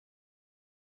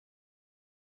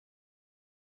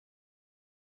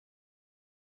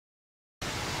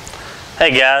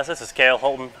Hey guys, this is Cale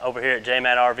Holton over here at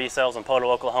JMAT RV Sales in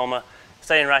Poto, Oklahoma.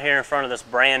 Standing right here in front of this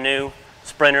brand new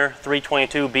Sprinter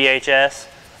 322 BHS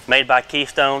made by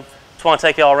Keystone. Just want to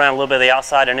take you all around a little bit of the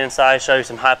outside and inside, show you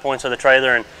some high points of the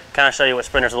trailer and kind of show you what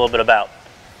Sprinter's a little bit about.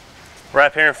 Right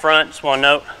up here in front, just want to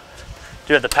note,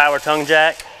 do have the power tongue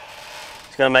jack.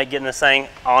 It's going to make getting this thing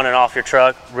on and off your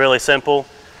truck really simple.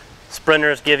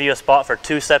 Sprinters give you a spot for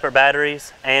 2 separate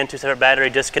batteries and 2 separate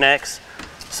battery disconnects.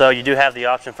 So you do have the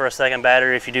option for a second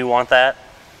battery if you do want that.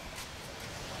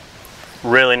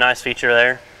 Really nice feature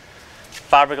there.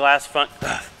 Fiberglass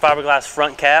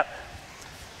front cap.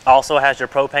 Also has your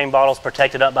propane bottles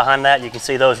protected up behind that. You can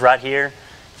see those right here.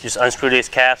 Just unscrew these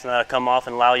caps and that'll come off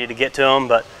and allow you to get to them,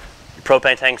 but your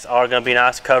propane tanks are going to be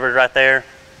nice covered right there.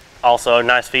 Also a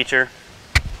nice feature.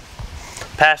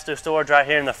 Pass-through storage right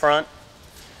here in the front.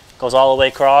 Goes all the way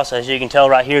across, as you can tell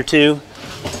right here too.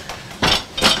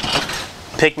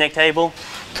 Picnic table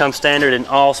comes standard in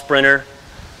all Sprinter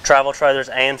travel trailers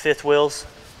and fifth wheels.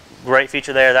 Great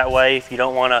feature there. That way, if you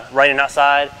don't want to raining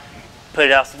outside, put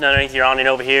it out underneath your awning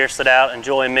over here, sit out,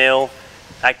 enjoy a meal,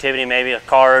 activity, maybe a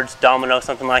cards, domino,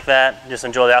 something like that. Just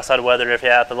enjoy the outside weather if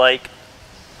you're at the lake.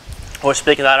 Or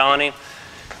speaking of that awning,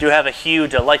 do have a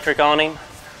huge electric awning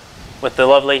with the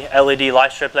lovely LED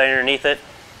light strip there underneath it.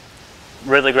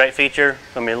 Really great feature.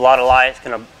 Gonna be a lot of light. It's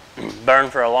gonna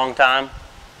burn for a long time.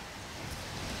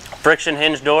 Friction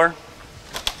hinge door.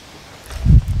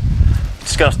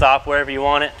 Just going to stop wherever you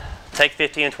want it. Take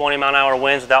 15 and 20 mile an hour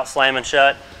winds without slamming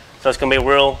shut. So it's going to be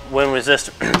real wind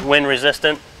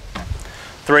resistant.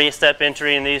 3-step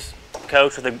entry in these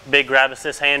coach with a big grab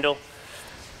assist handle.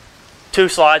 2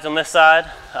 slides on this side.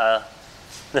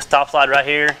 This top slide right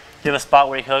here. You have a spot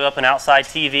where you can hook up an outside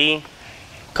TV,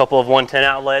 a couple of 110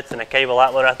 outlets and a cable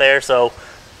outlet right there. So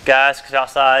guys can get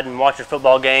outside and watch your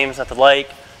football games at the lake.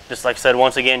 Just like I said,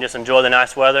 once again, just enjoy the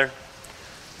nice weather.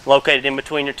 Located in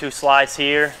between your 2 slides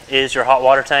here is your hot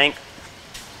water tank.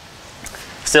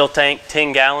 Steel tank,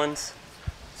 10 gallons.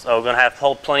 So we're going to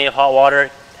hold plenty of hot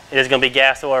water. It is going to be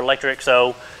gas or electric,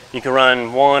 so you can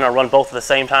run one or run both at the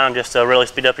same time just to really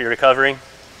speed up your recovery.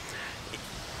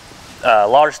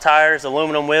 Large tires,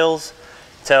 aluminum wheels.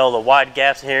 Tell the wide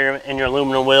gaps here in your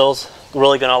aluminum wheels.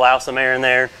 Really going to allow some air in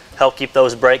there, help keep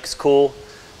those brakes cool.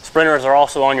 Sprinters are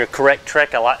also on your correct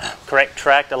track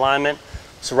alignment.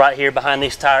 So right here behind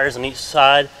these tires on each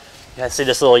side, you can see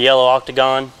this little yellow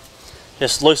octagon.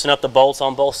 Just loosen up the bolts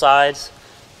on both sides.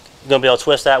 You're going to be able to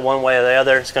twist that one way or the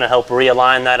other. It's going to help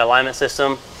realign that alignment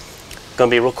system. It's going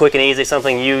to be real quick and easy,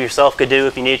 something you yourself could do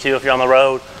if you need to, if you're on the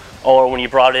road, or when you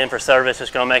brought it in for service.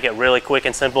 It's going to make it really quick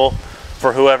and simple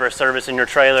for whoever is servicing your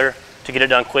trailer to get it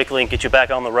done quickly and get you back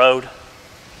on the road.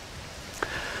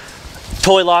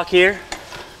 Toy lock here.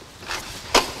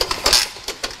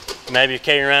 Maybe you're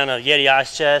carrying around a Yeti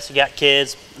ice chest, you got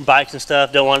kids, bikes and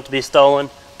stuff, don't want it to be stolen.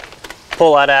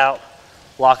 Pull that out,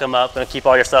 lock them up, and keep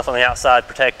all your stuff on the outside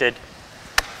protected.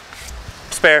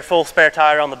 Full spare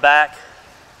tire on the back,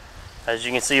 as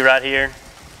you can see right here.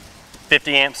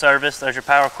 50 amp service, there's your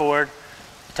power cord,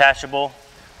 detachable.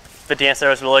 50 amp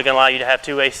service is really going to allow you to have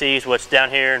 2 ACs, which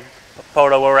down here in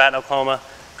Poto, where we're at in Oklahoma,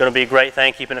 going to be a great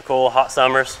thing, keeping it cool, hot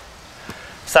summers.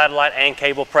 Satellite and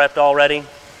cable prepped already.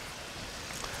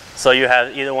 So you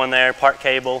have either one there, part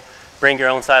cable, bring your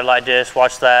own satellite dish,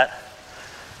 watch that.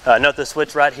 Note the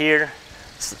switch right here.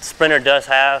 Sprinter does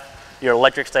have your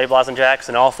electric stabilizing jacks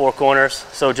in all 4 corners.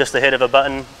 So just the hit of a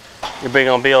button, you're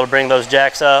going to be able to bring those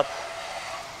jacks up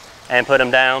and put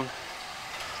them down.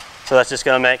 So that's just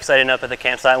going to make setting up at the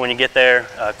campsite when you get there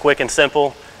quick and simple.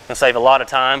 It's going to save a lot of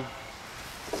time.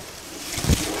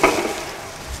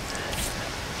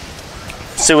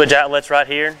 Sewage outlets right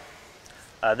here.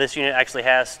 This unit actually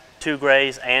has 2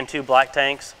 grays and 2 black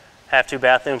tanks. Have 2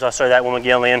 bathrooms. I'll show you that when we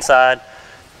get on the inside.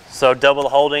 So double the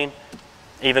holding.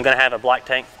 Even going to have a black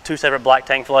tank, 2 separate black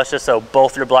tank flushes. So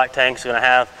both your black tanks are going to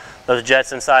have those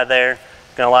jets inside there.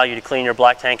 Going to allow you to clean your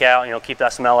black tank out. You know, keep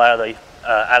that smell out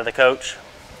of the coach.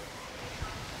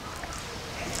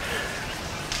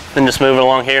 Then just moving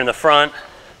along here in the front,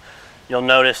 you'll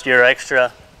notice your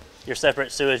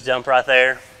separate sewage dump right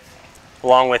there,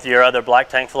 along with your other black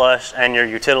tank flush and your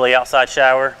utility outside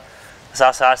shower. This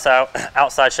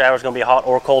outside shower is going to be hot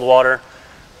or cold water.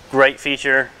 Great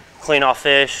feature, clean off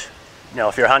fish. You know,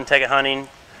 if you're taking hunting,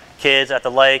 kids at the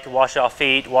lake, wash off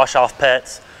feet, wash off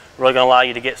pets. Really going to allow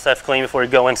you to get stuff clean before you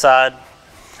go inside.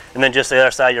 And then just the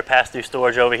other side, your pass-through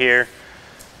storage over here.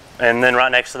 And then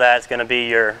right next to that is going to be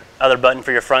your other button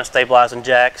for your front stabilizing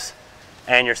jacks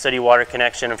and your city water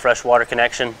connection and fresh water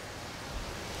connection.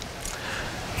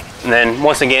 And then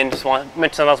once again, just want to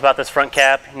mention something else about this front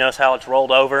cap. You notice how it's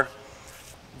rolled over.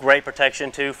 Great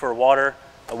protection too for water.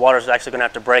 The water is actually going to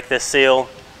have to break this seal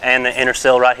and the inner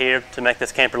seal right here to make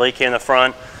this camper leak here in the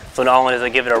front. So not only does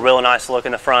it give it a real nice look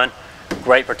in the front,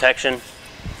 great protection.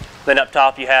 Then up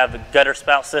top you have the gutter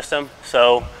spout system.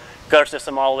 So gutter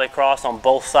system all the way across on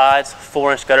both sides,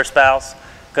 4-inch gutter spouts.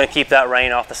 Going to keep that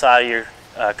rain off the side of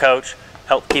your coach,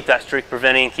 help keep that streak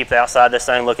preventing, keep the outside of this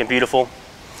thing looking beautiful.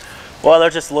 Well,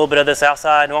 there's just a little bit of this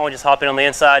outside. Why don't we just hop in on the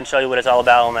inside and show you what it's all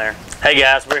about on there. Hey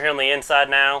guys, we're here on the inside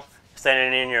now,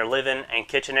 standing in your living and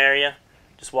kitchen area.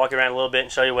 Just walk around a little bit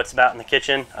and show you what's about in the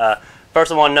kitchen.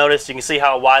 First I want to notice, you can see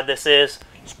how wide this is.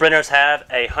 Sprinters have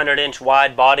a 100-inch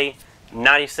wide body,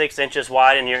 96 inches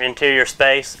wide in your interior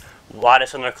space,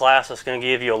 widest in their class. So it's going to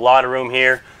give you a lot of room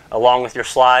here along with your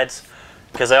slides,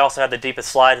 because they also have the deepest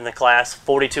slide in the class,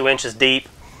 42 inches deep.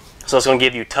 So it's going to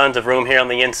give you tons of room here on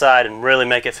the inside and really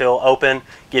make it feel open,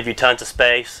 give you tons of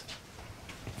space.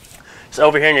 So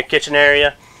over here in your kitchen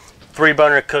area,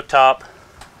 3-burner cooktop,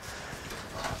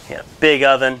 big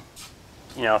oven.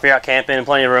 You know, if you're out camping,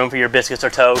 plenty of room for your biscuits or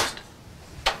toast.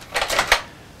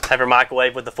 Have your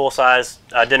microwave with the full-size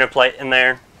dinner plate in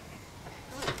there.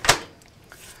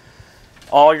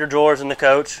 All your drawers in the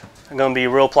coach are going to be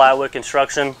real plywood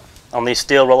construction on these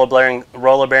steel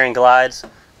roller bearing glides.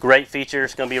 Great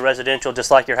features. Going to be residential just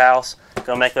like your house.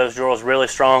 Going to make those drawers really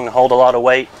strong and hold a lot of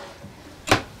weight.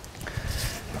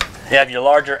 You have your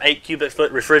larger 8 cubic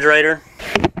foot refrigerator.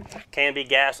 Can be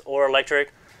gas or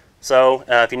electric. So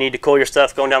if you need to cool your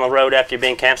stuff going down the road after you're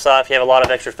being campsite, if you have a lot of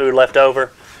extra food left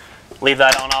over, leave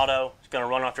that on auto. It's going to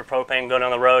run off your propane, go down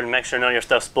the road, and make sure none of your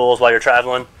stuff spools while you're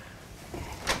traveling.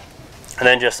 And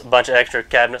then just a bunch of extra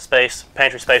cabinet space,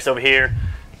 pantry space over here.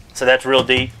 So that's real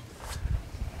deep.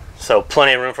 So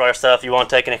plenty of room for all your stuff. You want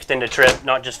to take an extended trip,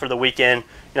 not just for the weekend.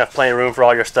 You have plenty of room for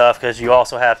all your stuff, because you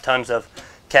also have tons of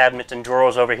cabinets and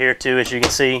drawers over here too, as you can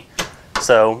see.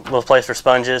 So a little place for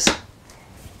sponges.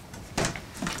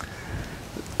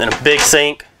 Then a big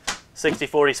sink,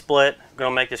 60-40 split.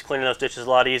 Going to make this cleaning those dishes a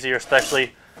lot easier,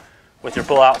 especially with your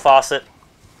pull-out faucet.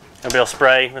 It'll be able to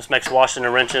spray. This makes washing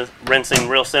and rinsing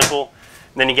real simple.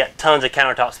 And then you get tons of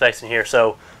countertop space in here,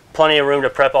 so plenty of room to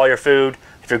prep all your food.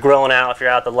 If you're grilling out, if you're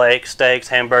out at the lake, steaks,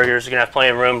 hamburgers, you're going to have plenty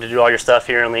of room to do all your stuff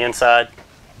here on the inside.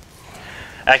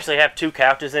 I actually have 2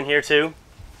 couches in here too.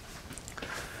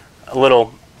 A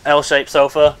little L-shaped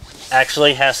sofa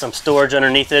actually has some storage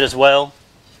underneath it as well.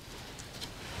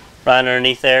 Right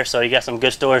underneath there, so you got some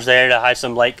good storage there to hide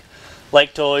some lake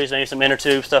toys, maybe some inner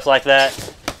tube, stuff like that.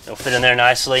 It'll fit in there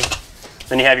nicely.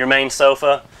 Then you have your main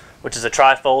sofa, which is a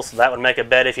trifold, so that would make a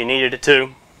bed if you needed it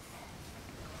to.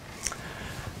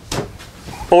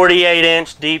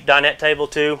 48-inch deep dinette table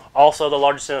too, also the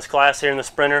largest in this class here in the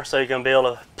Sprinter, so you're going to be able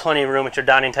to have plenty of room at your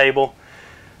dining table.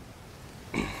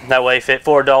 That way fit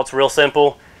 4 adults, real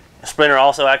simple. The Sprinter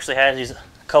also actually has these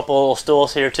couple little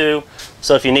stools here too,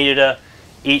 so if you needed to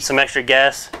eat some extra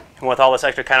guests, and with all this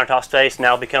extra countertop space,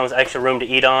 now becomes extra room to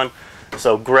eat on.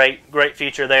 So great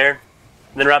feature there.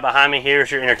 Then right behind me here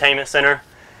is your entertainment center.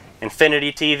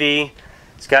 Infinity TV.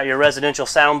 It's got your residential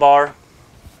sound bar.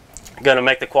 Going to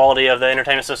make the quality of the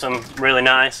entertainment system really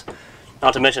nice.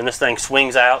 Not to mention this thing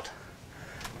swings out.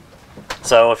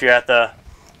 So if you're at the,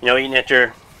 eating at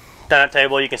your dining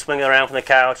table, you can swing it around from the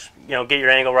couch. Get your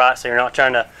angle right so you're not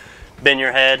trying to bend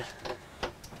your head.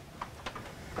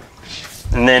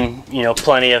 And then,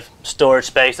 plenty of storage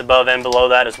space above and below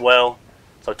that as well.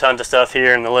 So tons of stuff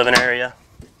here in the living area.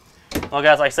 Well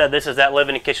guys, like I said, this is that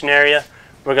living and kitchen area.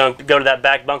 We're going to go to that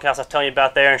back bunkhouse I was telling you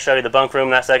about there and show you the bunk room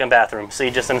and that second bathroom. See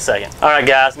you just in a second. Alright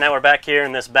guys, now we're back here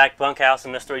in this back bunkhouse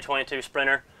in this 322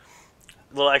 Sprinter.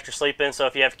 A little extra sleep in, so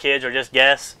if you have kids or just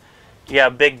guests, you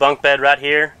got a big bunk bed right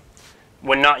here.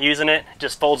 When not using it, it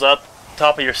just folds up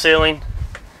top of your ceiling.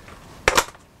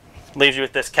 Leaves you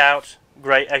with this couch.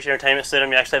 Great extra entertainment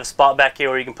system. You actually have a spot back here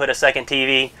where you can put a second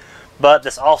TV, but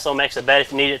this also makes a bed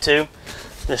if you need it to.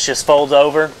 This just folds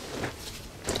over.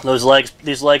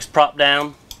 These legs prop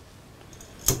down.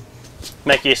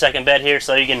 Make you a second bed here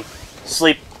so you can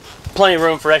sleep. Plenty of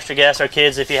room for extra guests or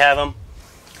kids if you have them.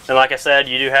 And like I said,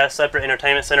 you do have a separate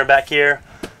entertainment center back here.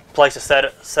 Place to set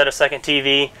a second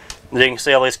TV. And you can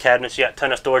see all these cabinets. You got a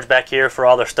ton of storage back here for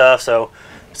all their stuff. So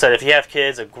if you have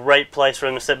kids, a great place for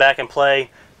them to sit back and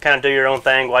play. Kind of do your own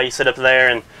thing while you sit up there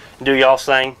and do y'all's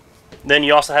thing. Then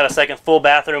you also have a second full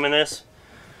bathroom in this.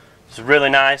 It's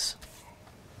really nice.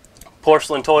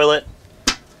 Porcelain toilet,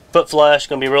 foot flush,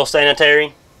 going to be real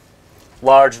sanitary.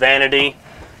 Large vanity,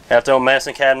 have its own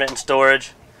medicine cabinet and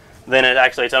storage. Then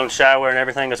its own shower and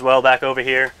everything as well back over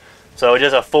here. So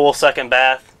just a full second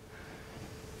bath.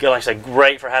 Good, like I said,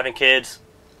 great for having kids.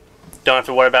 Don't have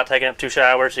to worry about taking up 2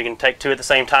 showers. You can take 2 at the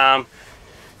same time.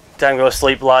 time to go to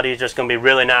sleep a lot easier. It's going to be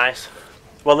really nice.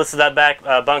 Well, this is that back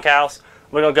bunkhouse.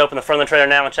 We're going to go up in the front of the trailer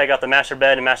now and check out the master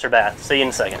bed and master bath. See you in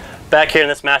a second. Back here in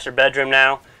this master bedroom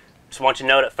now, just want you to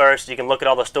note at first, you can look at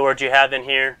all the storage you have in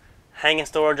here. Hanging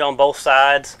storage on both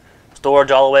sides,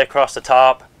 storage all the way across the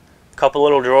top, a couple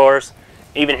little drawers.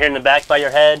 Even here in the back by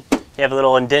your head, you have a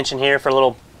little indention here for a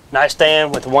little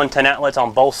nightstand with 110 outlets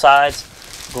on both sides.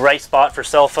 Great spot for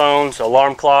cell phones,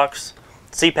 alarm clocks,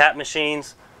 CPAP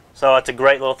machines. So it's a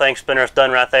great little thing. Spinner is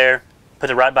done right there.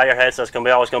 Puts it right by your head, so it's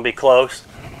always going to be close.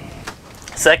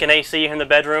 Second AC here in the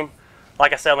bedroom.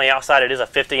 Like I said on the outside, it is a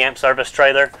 50 amp service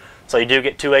trailer, so you do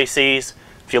get 2 ACs.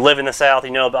 If you live in the South,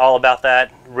 you know all about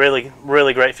that. Really,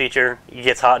 really great feature. It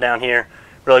gets hot down here.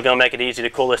 Really going to make it easy to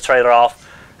cool this trailer off,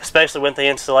 especially with the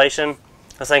installation.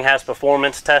 This thing has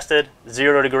performance tested,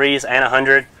 0 degrees and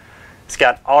 100. It's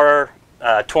got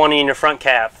R20 in your front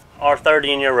cap, R30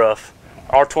 in your roof,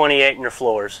 R28 in your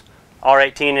floors,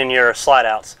 R18 in your slide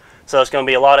outs. So it's going to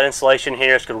be a lot of insulation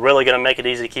here. It's really going to make it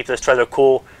easy to keep this trailer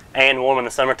cool and warm in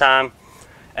the summertime.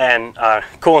 And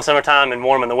cool in summertime and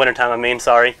warm in the wintertime,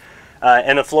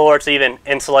 and the floor, it's even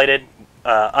insulated.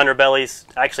 Underbelly's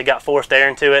actually got forced air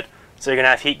into it, so you're going to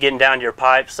have heat getting down to your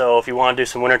pipes. So if you want to do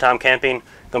some wintertime camping,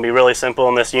 it's going to be really simple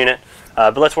in this unit.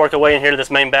 But let's work our way in here to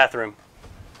this main bathroom.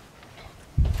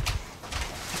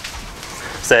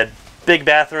 Said big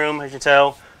bathroom, as you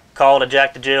tell. Call it a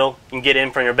Jack to Jill. You can get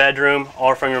in from your bedroom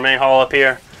or from your main hall up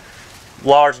here.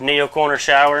 Large neo corner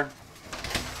shower.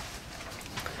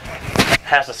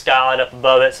 Has a skylight up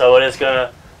above it, so it is going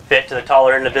to fit to the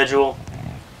taller individual.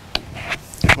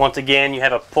 Once again, you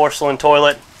have a porcelain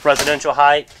toilet, residential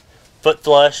height, foot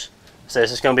flush. So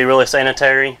this is going to be really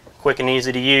sanitary, quick and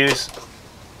easy to use.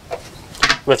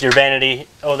 With your vanity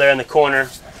over there in the corner,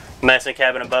 medicine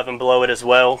cabinet above and below it as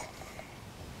well.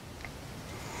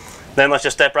 Then let's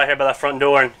just step right here by the front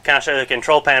door and kind of show you the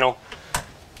control panel.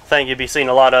 Thing you'll be seeing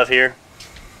a lot of here.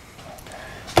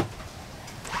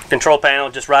 Control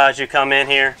panel, just right as you come in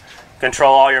here,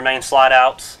 control all your main slide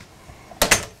outs.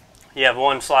 You have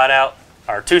 1 slide out,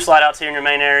 or 2 slide outs here in your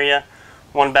main area,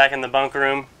 1 back in the bunk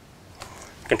room.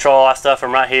 Control all that stuff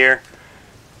from right here.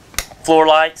 Floor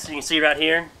lights, you can see right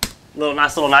here,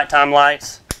 nice little nighttime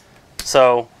lights.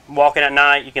 So walking at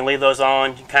night, you can leave those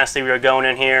on. You can kind of see where you're going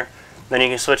in here. Then you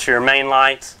can switch to your main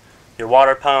lights, your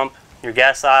water pump, your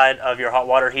gas side of your hot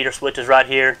water heater switches right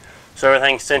here. So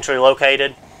everything's centrally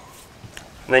located.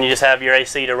 And then you just have your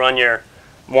AC to run your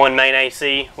 1 main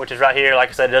AC, which is right here. Like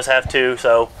I said, it does have 2.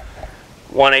 So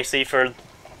 1 AC for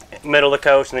middle of the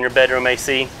coach and then your bedroom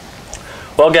AC.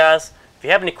 Well guys, if you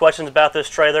have any questions about this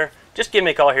trailer, just give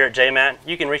me a call here at JMAT.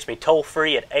 You can reach me toll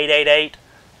free at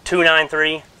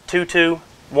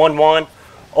 888-293-2211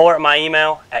 or at my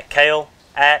email at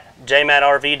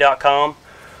kale@jmatrv.com.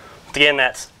 Again,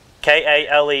 that's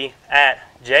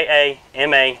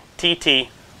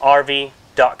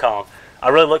KALE@JAMATTRV.com. I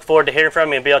really look forward to hearing from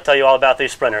you and be able to tell you all about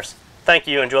these sprinters. Thank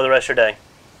you. Enjoy the rest of your day.